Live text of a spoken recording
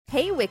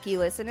Hey, Wiki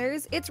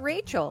listeners, it's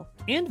Rachel.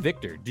 And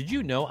Victor, did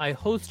you know I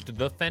host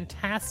the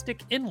fantastic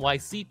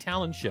NYC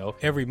Talent Show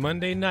every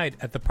Monday night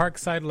at the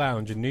Parkside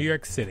Lounge in New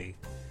York City?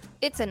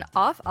 It's an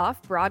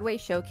off-Broadway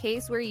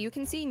showcase where you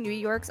can see New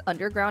York's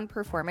underground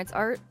performance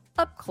art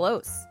up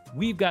close.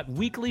 We've got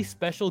weekly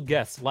special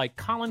guests like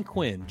Colin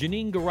Quinn,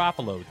 Janine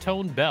Garofalo,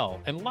 Tone Bell,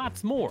 and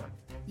lots more.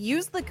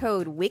 Use the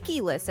code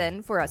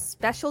WIKILISTEN for a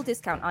special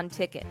discount on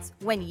tickets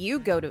when you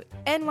go to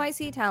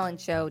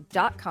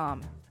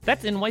nyctalentshow.com.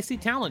 That's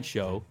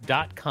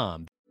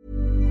nyctalentshow.com.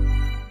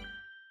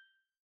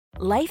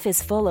 Life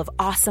is full of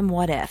awesome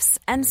what-ifs,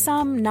 and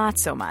some not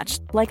so much,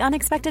 like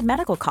unexpected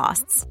medical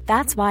costs.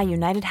 That's why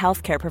United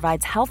Healthcare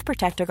provides Health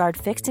Protector Guard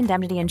fixed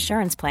indemnity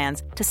insurance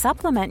plans to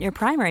supplement your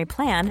primary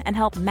plan and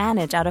help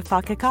manage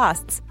out-of-pocket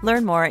costs.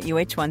 Learn more at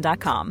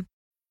uh1.com.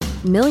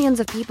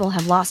 Millions of people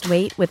have lost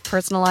weight with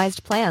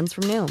personalized plans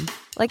from Noom,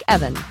 like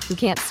Evan, who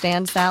can't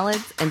stand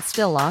salads and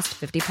still lost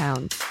 50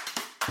 pounds.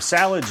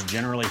 Salads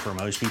generally for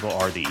most people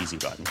are the easy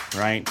button,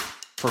 right?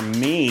 For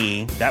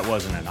me, that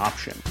wasn't an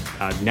option.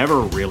 I never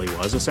really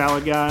was a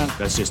salad guy.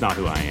 That's just not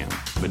who I am.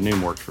 But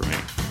Noom worked for me.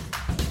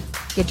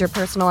 Get your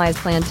personalized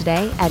plan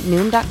today at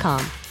Noom.com.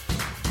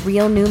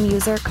 Real Noom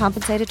user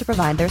compensated to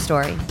provide their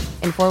story.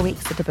 In 4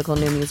 weeks, the typical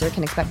Noom user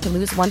can expect to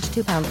lose 1 to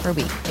 2 pounds per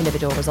week.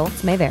 Individual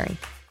results may vary.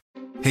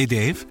 Hey,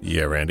 Dave.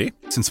 Yeah, Randy.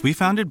 Since we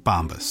founded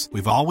Bombas,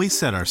 we've always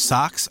said our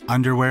socks,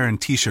 underwear,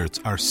 and T-shirts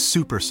are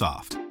super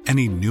soft.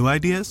 Any new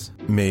ideas?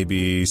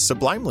 Maybe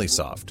sublimely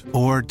soft.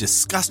 Or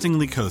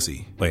disgustingly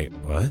cozy. Wait,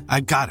 what? I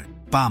got it.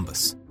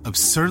 Bombas.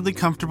 Absurdly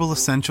comfortable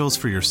essentials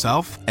for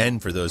yourself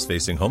and for those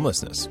facing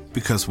homelessness.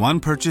 Because one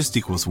purchased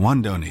equals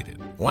one donated.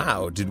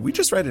 Wow, did we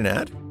just write an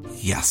ad?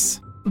 Yes.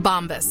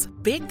 Bombas.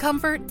 Big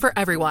comfort for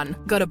everyone.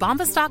 Go to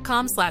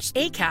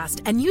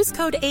bombas.com/ACAST and use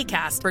code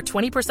ACAST for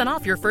 20%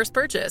 off your first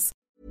purchase.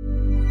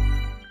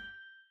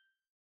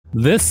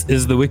 This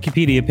is the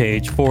Wikipedia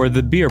page for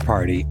the Beer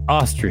Party,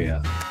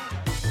 Austria.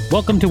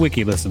 Welcome to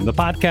WikiListen, the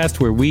podcast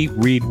where we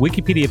read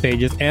Wikipedia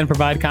pages and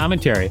provide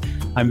commentary.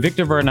 I'm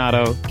Victor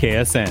Varnado,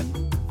 KSN.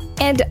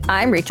 And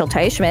I'm Rachel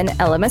Teichman,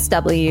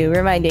 LMSW,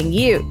 reminding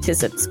you to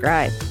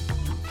subscribe.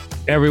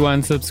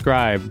 Everyone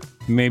subscribe.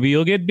 Maybe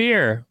you'll get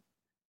beer.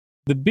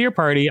 The Beer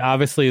Party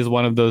obviously is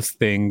one of those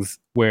things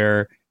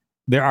where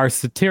there are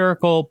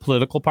satirical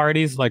political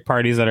parties, like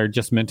parties that are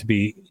just meant to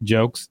be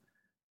jokes.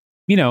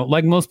 You know,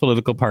 like most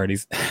political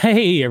parties.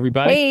 Hey,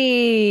 everybody.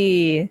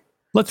 Hey.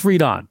 Let's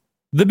read on.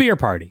 The Beer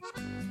Party.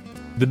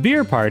 The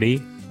Beer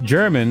Party,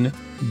 German,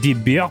 Die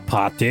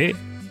Bierparty.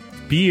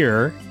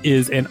 Beer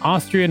is an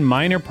Austrian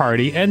minor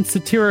party and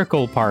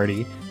satirical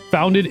party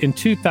founded in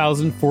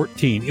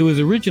 2014. It was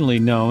originally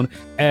known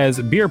as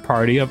Beer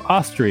Party of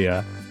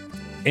Austria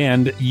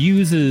and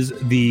uses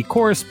the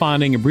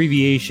corresponding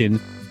abbreviation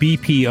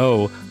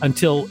BPO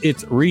until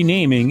its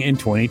renaming in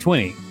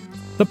 2020.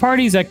 The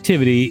party's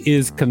activity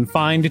is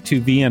confined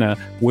to Vienna,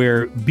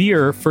 where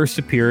beer first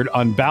appeared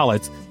on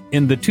ballots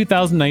in the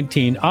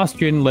 2019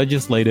 Austrian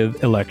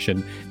legislative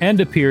election and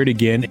appeared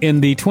again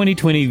in the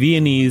 2020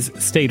 Viennese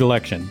state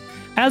election.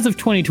 As of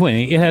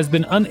 2020, it has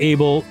been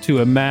unable to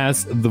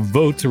amass the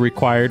votes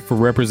required for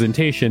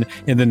representation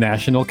in the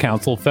National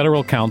Council,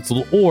 Federal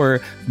Council,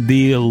 or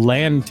the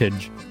Landtag,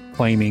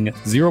 claiming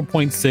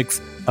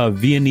 0.6% of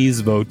Viennese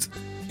votes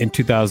in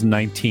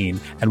 2019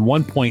 and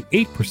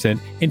 1.8%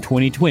 in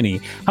 2020.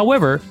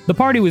 However, the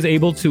party was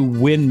able to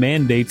win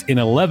mandates in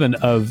 11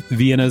 of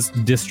Vienna's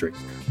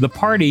districts. The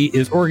party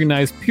is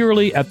organized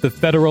purely at the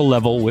federal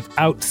level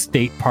without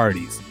state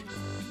parties.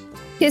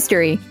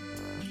 History.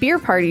 Beer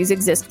parties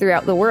exist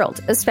throughout the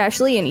world,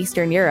 especially in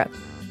Eastern Europe.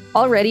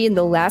 Already in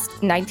the last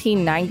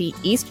 1990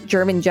 East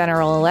German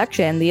general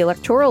election, the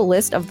electoral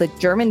list of the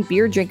German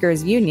Beer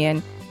Drinkers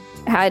Union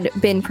had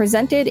been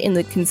presented in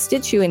the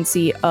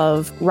constituency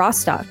of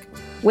Rostock,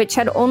 which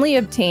had only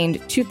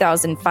obtained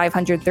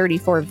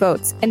 2,534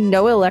 votes and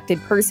no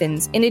elected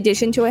persons, in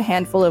addition to a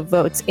handful of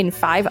votes in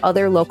 5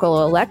 other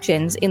local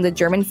elections in the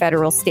German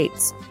federal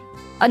states.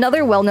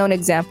 Another well-known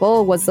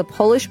example was the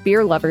Polish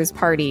Beer Lovers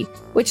Party,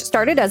 which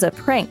started as a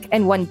prank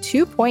and won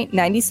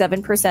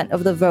 2.97%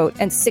 of the vote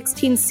and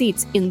 16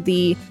 seats in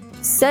the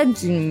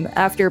Sejm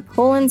after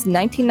Poland's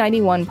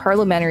 1991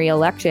 parliamentary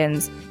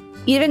elections,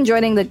 even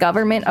joining the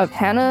government of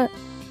Hanna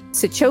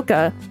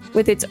Sychoka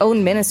with its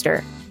own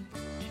minister.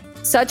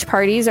 Such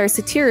parties are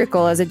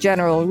satirical as a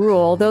general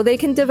rule, though they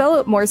can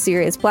develop more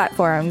serious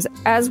platforms,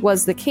 as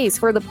was the case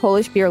for the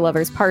Polish Beer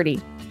Lovers Party.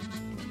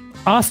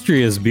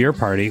 Austria's Beer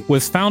Party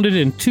was founded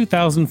in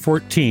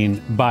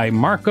 2014 by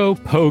Marco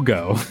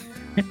Pogo,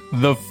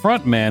 the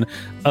frontman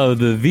of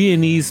the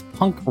Viennese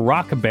punk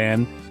rock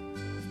band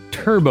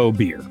Turbo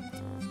Beer.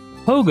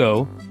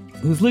 Pogo,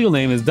 whose legal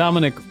name is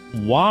Dominic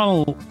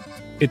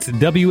it's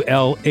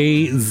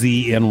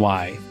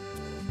Wlazny,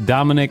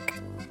 Dominic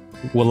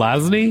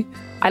Wlazny?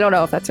 I don't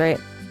know if that's right.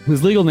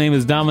 Whose legal name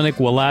is Dominic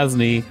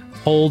Wlazny,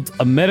 holds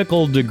a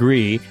medical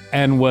degree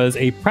and was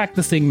a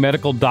practicing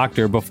medical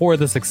doctor before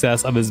the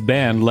success of his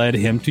band led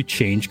him to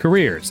change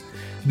careers.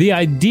 The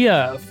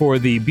idea for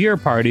the beer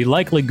party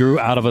likely grew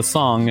out of a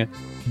song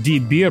Die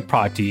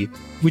Bierparty,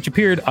 which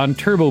appeared on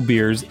Turbo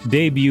Beer's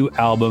debut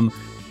album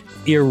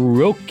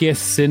Iroke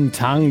Sin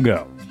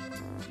Tango.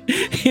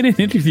 In an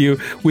interview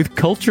with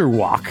Culture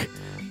Walk,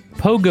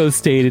 Pogo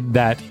stated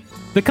that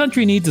the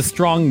country needs a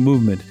strong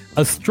movement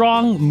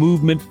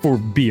for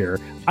beer.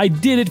 I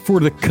did it for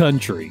the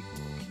country.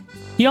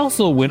 He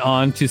also went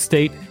on to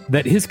state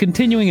that his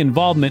continuing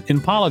involvement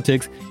in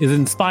politics is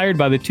inspired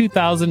by the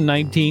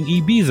 2019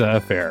 Ibiza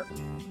affair.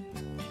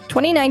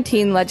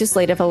 2019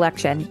 legislative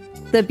election.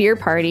 The Beer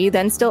Party,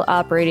 then still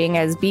operating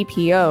as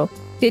BPO,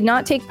 did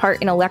not take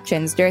part in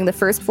elections during the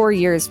first 4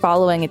 years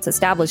following its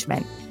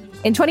establishment.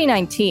 In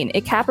 2019,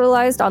 it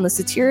capitalized on the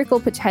satirical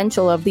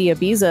potential of the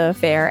Ibiza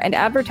affair and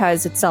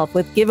advertised itself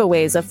with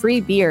giveaways of free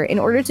beer in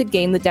order to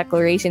gain the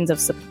declarations of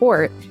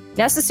support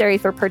necessary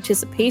for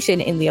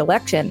participation in the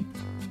election.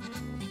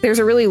 There's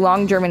a really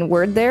long German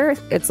word there.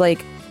 It's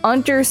like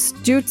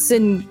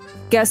Unterstützen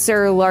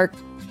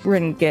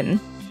Gesserlarringen.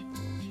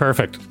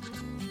 Perfect.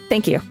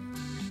 Thank you.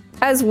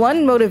 As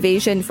one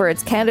motivation for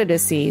its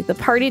candidacy, the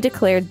party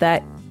declared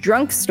that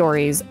Drunk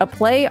Stories, a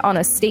play on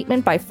a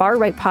statement by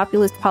far-right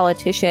populist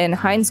politician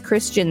Heinz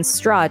Christian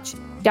Strache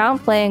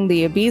downplaying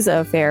the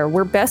Ibiza affair,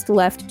 were best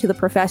left to the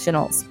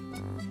professionals.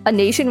 A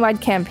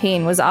nationwide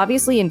campaign was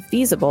obviously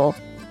infeasible,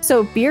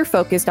 so Beer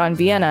focused on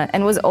Vienna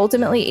and was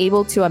ultimately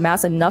able to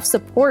amass enough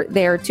support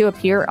there to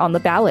appear on the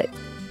ballot.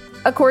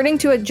 According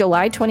to a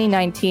July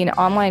 2019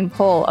 online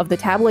poll of the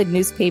tabloid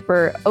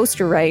newspaper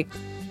Österreich,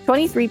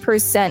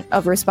 23%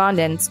 of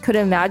respondents could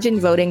imagine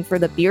voting for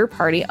the Beer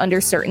Party under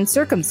certain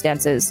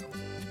circumstances.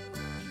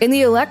 In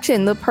the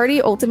election, the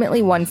party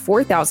ultimately won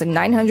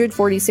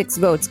 4,946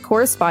 votes,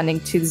 corresponding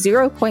to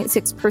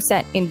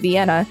 0.6% in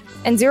Vienna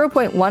and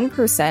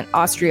 0.1%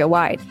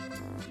 Austria-wide.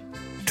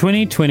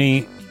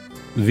 2020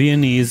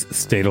 Viennese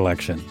state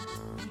election.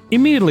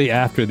 Immediately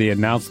after the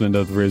announcement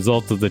of the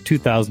results of the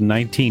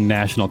 2019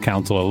 National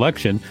Council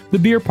election, the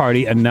Beer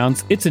Party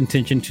announced its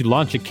intention to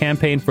launch a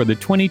campaign for the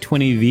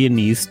 2020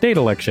 Viennese state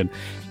election.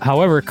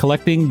 However,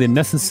 collecting the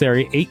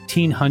necessary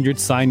 1,800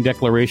 signed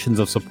declarations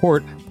of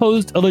support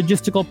posed a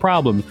logistical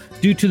problem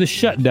due to the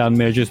shutdown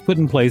measures put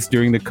in place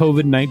during the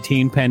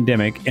COVID-19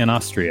 pandemic in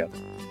Austria.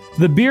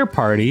 The Beer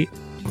Party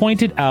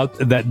pointed out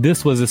that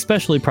this was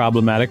especially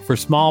problematic for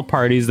small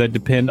parties that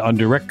depend on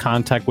direct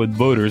contact with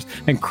voters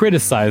and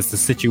criticized the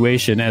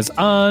situation as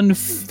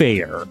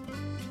unfair.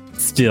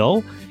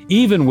 Still,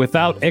 even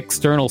without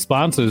external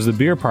sponsors, the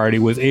Beer Party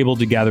was able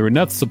to gather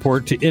enough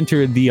support to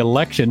enter the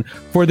election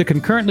for the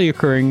concurrently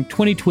occurring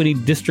 2020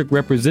 district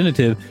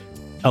representative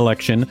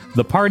election.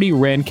 The party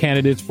ran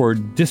candidates for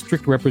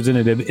district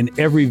representative in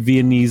every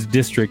Viennese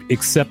district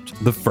except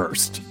the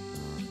first.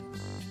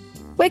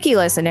 Wiki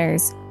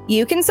listeners,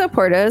 you can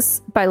support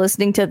us by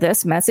listening to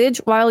this message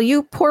while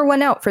you pour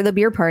one out for the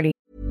Beer Party.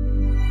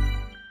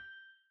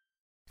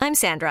 I'm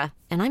Sandra,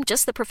 and I'm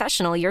just the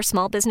professional your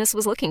small business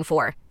was looking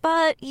for.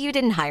 But you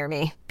didn't hire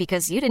me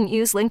because you didn't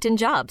use LinkedIn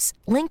Jobs.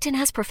 LinkedIn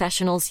has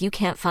professionals you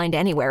can't find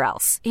anywhere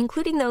else,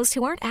 including those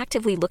who aren't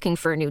actively looking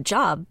for a new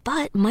job,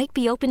 but might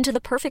be open to the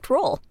perfect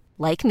role,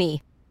 like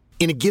me.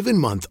 In a given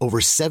month, over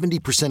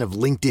 70% of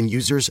LinkedIn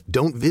users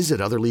don't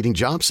visit other leading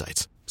job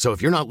sites. So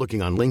if you're not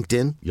looking on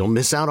LinkedIn, you'll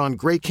miss out on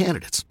great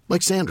candidates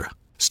like Sandra.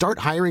 Start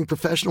hiring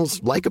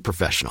professionals like a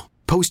professional.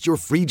 Post your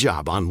free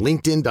job on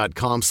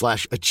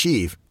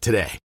linkedin.com/achieve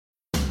today.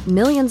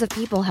 Millions of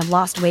people have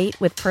lost weight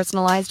with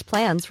personalized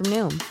plans from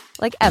Noom.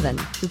 Like Evan,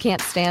 who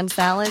can't stand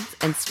salads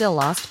and still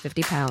lost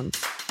 50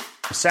 pounds.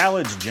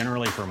 Salads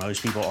generally for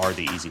most people are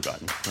the easy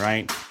button,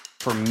 right?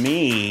 For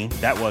me,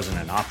 that wasn't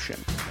an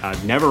option. I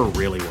never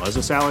really was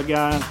a salad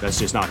guy. That's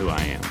just not who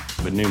I am.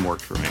 But Noom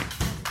worked for me.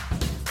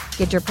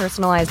 Get your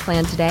personalized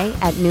plan today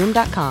at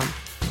Noom.com.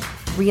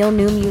 Real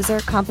Noom user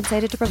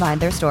compensated to provide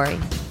their story.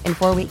 In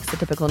 4 weeks, the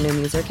typical Noom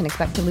user can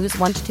expect to lose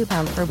 1 to 2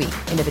 pounds per week.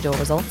 Individual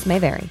results may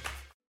vary.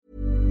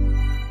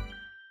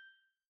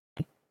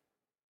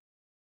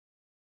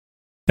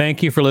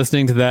 Thank you for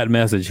listening to that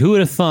message. Who would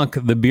have thunk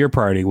the Beer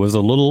Party was a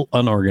little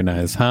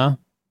unorganized, huh?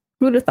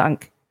 Who'd have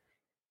thunk?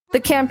 The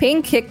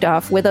campaign kicked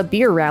off with a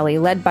beer rally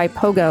led by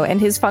Pogo and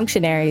his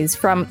functionaries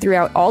from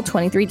throughout all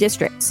 23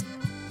 districts.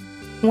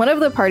 One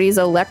of the party's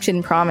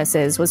election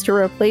promises was to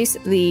replace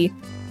the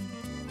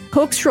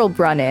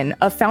Hochschulbrunnen,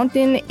 a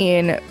fountain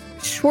in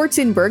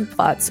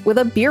Schwarzenbergplatz, with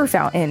a beer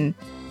fountain.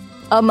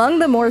 Among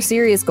the more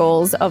serious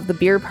goals of the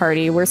Beer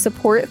Party were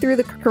support through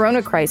the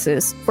corona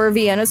crisis for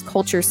Vienna's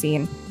culture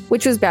scene,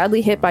 which was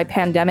badly hit by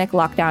pandemic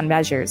lockdown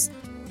measures.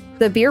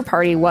 The Beer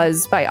Party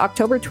was, by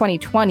October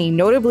 2020,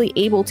 notably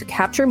able to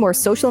capture more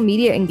social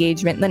media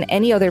engagement than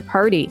any other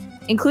party,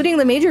 including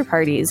the major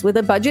parties, with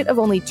a budget of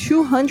only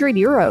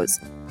 €200,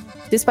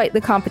 despite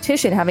the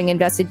competition having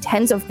invested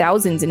tens of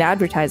thousands in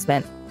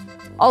advertisement.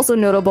 Also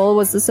notable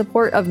was the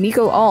support of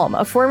Nico Alm,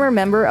 a former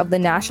member of the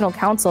National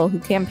Council who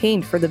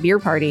campaigned for the Beer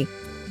Party.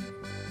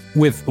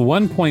 With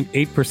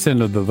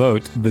 1.8% of the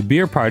vote, the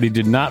Beer Party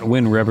did not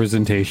win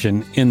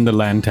representation in the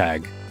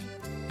Landtag.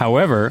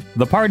 However,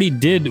 the party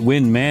did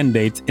win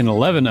mandates in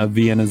 11 of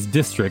Vienna's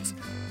districts,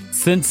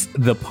 Since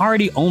the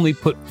party only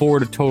put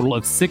forward a total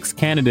of 6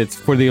 candidates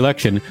for the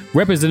election,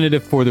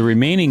 representative for the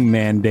remaining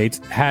mandates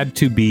had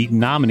to be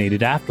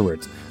nominated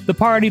afterwards. The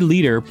party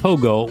leader,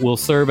 Pogo, will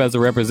serve as a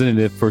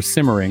representative for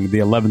Simmering, the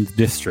 11th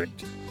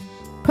district.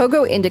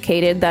 Pogo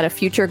indicated that a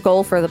future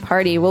goal for the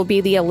party will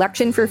be the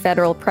election for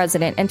federal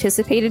president,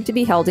 anticipated to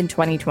be held in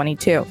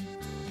 2022.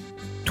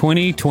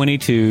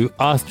 2022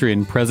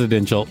 Austrian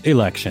presidential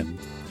election.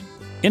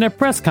 In a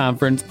press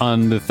conference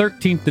on the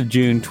 13th of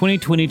June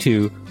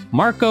 2022,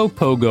 Marco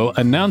Pogo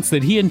announced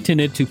that he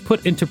intended to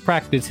put into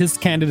practice his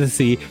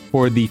candidacy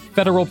for the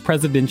federal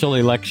presidential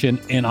election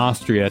in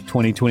Austria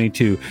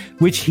 2022,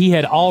 which he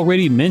had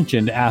already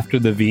mentioned after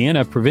the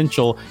Vienna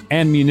provincial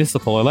and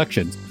municipal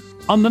elections.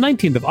 On the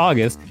 19th of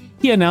August,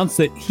 he announced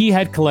that he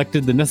had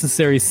collected the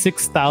necessary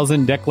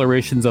 6,000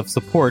 declarations of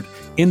support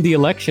in the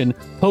election.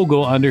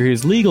 Pogo, under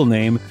his legal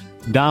name,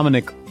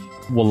 Dominik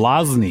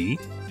Wolazny,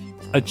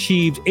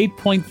 achieved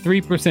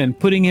 8.3%,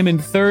 putting him in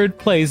third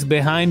place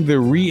behind the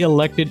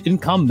re-elected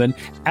incumbent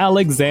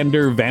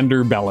Alexander van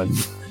der Bellen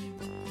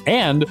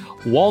and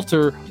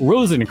Walter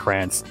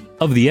Rosenkrantz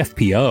of the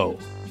FPO.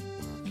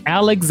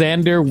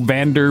 Alexander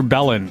van der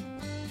Bellen.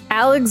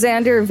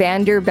 Alexander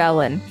van der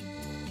Bellen.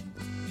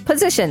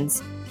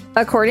 Positions.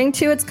 According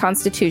to its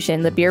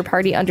constitution, the Beer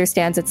Party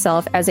understands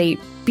itself as a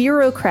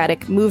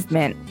bureaucratic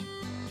movement.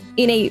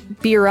 In a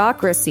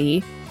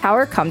bureaucracy,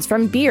 power comes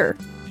from beer.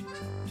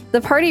 The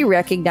party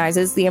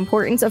recognizes the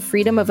importance of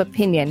freedom of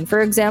opinion,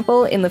 for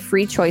example, in the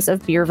free choice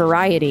of beer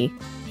variety.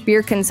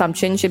 Beer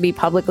consumption should be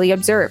publicly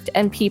observed,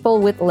 and people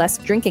with less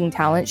drinking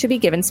talent should be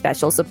given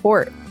special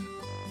support.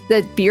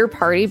 The Beer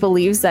Party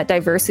believes that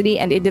diversity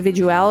and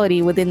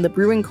individuality within the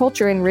brewing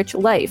culture enrich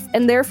life,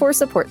 and therefore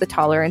support the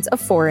tolerance of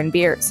foreign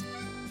beers.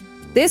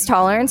 This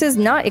tolerance is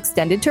not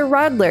extended to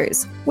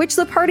Radlers, which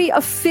the party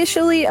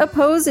officially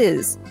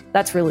opposes.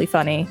 That's really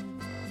funny.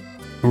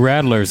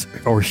 Radlers,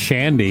 or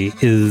shandy,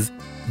 is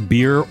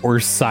beer or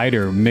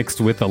cider mixed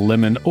with a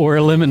lemon or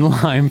a lemon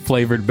lime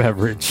flavored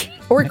beverage.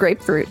 Or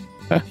grapefruit.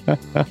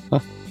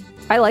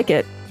 I like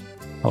it.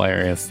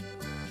 Hilarious.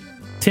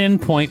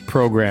 10-point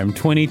program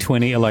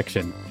 2020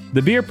 election.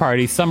 The Beer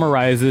Party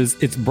summarizes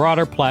its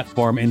broader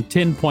platform in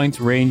 10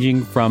 points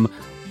ranging from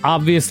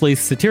obviously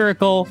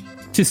satirical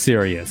to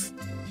serious.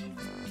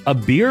 A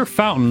beer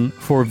fountain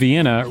for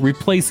Vienna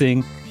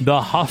replacing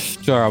the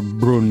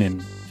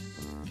Hofstraßbrunnen.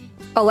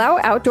 Allow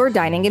outdoor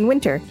dining in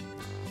winter.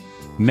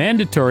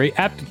 Mandatory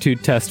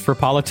aptitude test for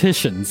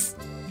politicians.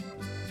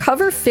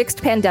 Cover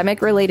fixed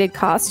pandemic-related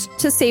costs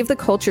to save the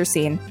culture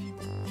scene.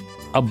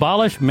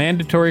 Abolish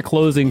mandatory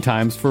closing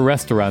times for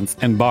restaurants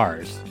and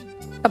bars.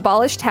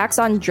 Abolish tax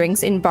on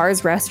drinks in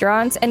bars,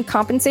 restaurants, and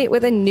compensate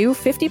with a new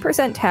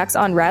 50% tax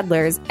on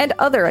Radlers and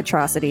other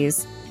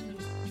atrocities.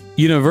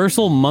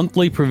 Universal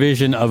monthly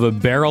provision of a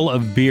barrel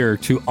of beer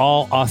to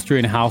all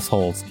Austrian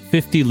households,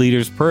 50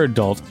 liters per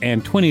adult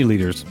and 20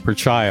 liters per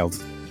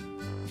child.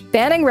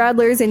 Banning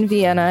Radlers in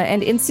Vienna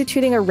and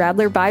instituting a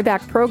Radler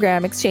buyback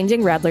program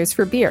exchanging Radlers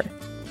for beer.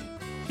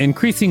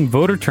 Increasing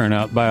voter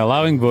turnout by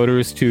allowing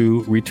voters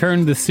to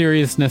return the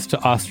seriousness to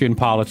Austrian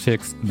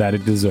politics that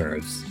it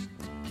deserves.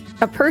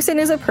 A person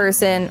is a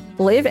person,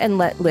 live and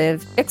let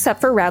live, except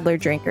for Radler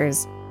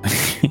drinkers.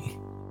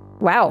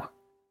 Wow.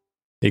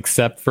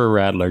 Except for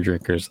Radler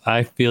drinkers.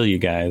 I feel you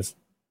guys.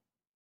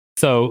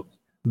 So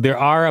there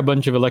are a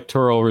bunch of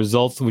electoral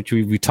results, which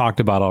we talked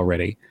about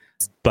already.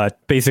 But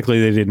basically,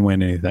 they didn't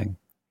win anything.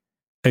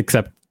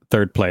 Except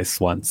third place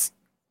once.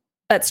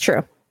 That's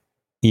true.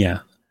 Yeah.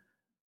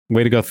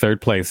 Way to go,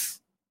 third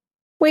place.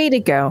 Way to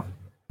go.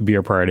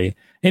 Beer Party.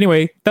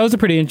 Anyway, that was a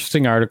pretty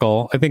interesting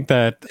article. I think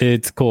that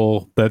it's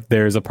cool that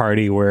there's a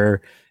party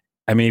where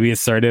maybe it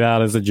started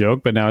out as a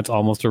joke, but now it's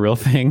almost a real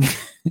thing.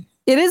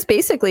 It is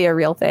basically a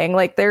real thing.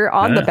 Like, they're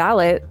on the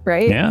ballot,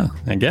 right? Yeah,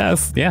 I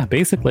guess. Yeah,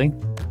 basically.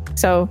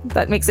 So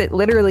that makes it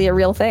literally a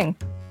real thing.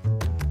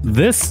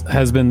 This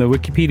has been the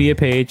Wikipedia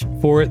page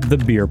for the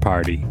Beer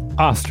Party,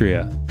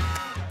 Austria.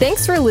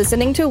 Thanks for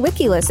listening to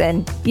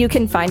WikiListen. You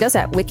can find us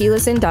at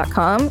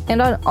wikilisten.com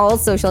and on all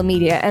social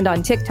media and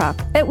on TikTok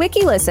at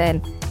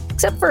WikiListen,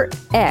 except for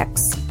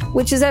X,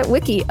 which is at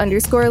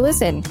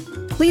wiki_listen.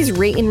 Please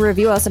rate and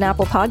review us on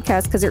Apple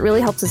Podcasts because it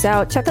really helps us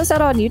out. Check us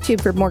out on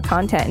YouTube for more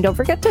content. And don't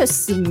forget to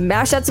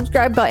smash that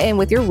subscribe button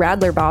with your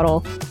Radler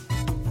bottle.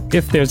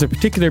 If there's a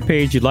particular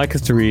page you'd like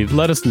us to read,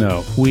 let us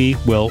know. We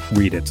will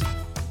read it.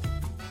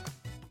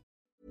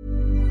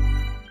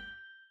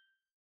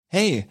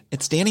 Hey,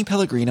 it's Danny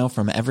Pellegrino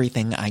from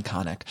Everything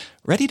Iconic.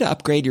 Ready to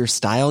upgrade your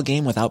style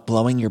game without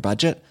blowing your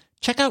budget?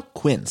 Check out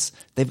Quince.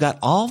 They've got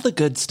all the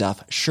good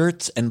stuff,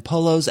 shirts and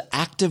polos,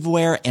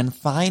 activewear, and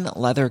fine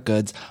leather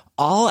goods,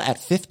 all at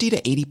 50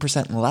 to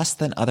 80% less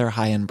than other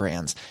high-end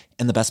brands.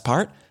 And the best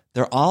part?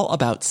 They're all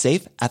about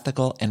safe,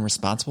 ethical, and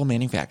responsible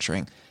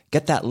manufacturing.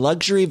 Get that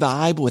luxury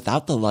vibe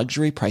without the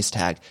luxury price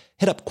tag.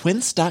 Hit up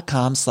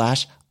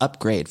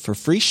quince.com/upgrade for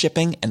free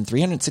shipping and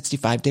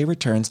 365-day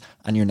returns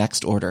on your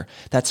next order.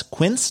 That's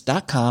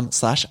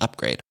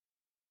quince.com/upgrade.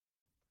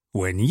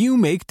 When you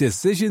make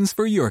decisions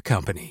for your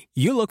company,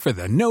 you look for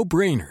the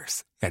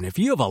no-brainers. And if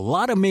you have a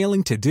lot of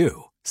mailing to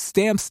do,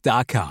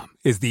 Stamps.com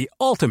is the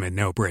ultimate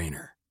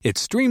no-brainer. It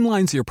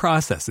streamlines your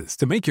processes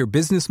to make your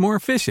business more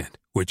efficient,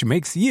 which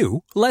makes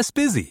you less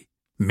busy.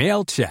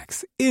 Mail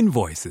checks,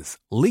 invoices,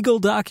 legal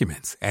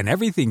documents, and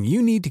everything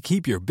you need to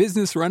keep your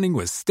business running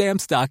with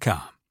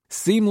Stamps.com.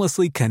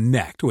 Seamlessly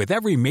connect with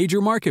every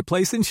major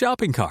marketplace and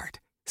shopping cart.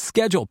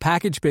 Schedule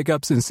package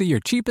pickups and see your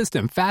cheapest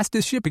and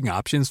fastest shipping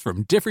options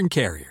from different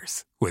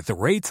carriers, with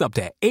rates up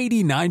to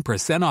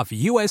 89% off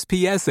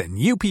USPS and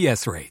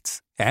UPS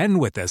rates. And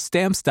with the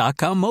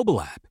Stamps.com mobile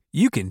app,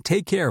 you can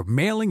take care of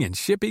mailing and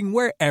shipping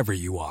wherever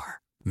you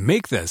are.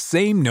 Make the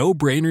same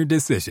no-brainer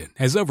decision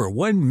as over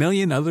 1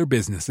 million other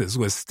businesses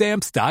with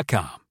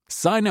Stamps.com.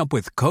 Sign up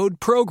with code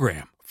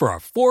PROGRAM for a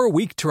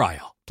 4-week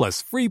trial,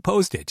 plus free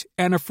postage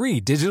and a free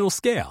digital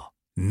scale.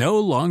 No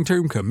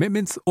long-term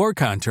commitments or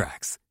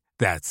contracts.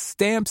 That's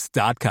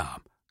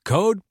Stamps.com.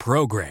 Code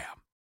PROGRAM.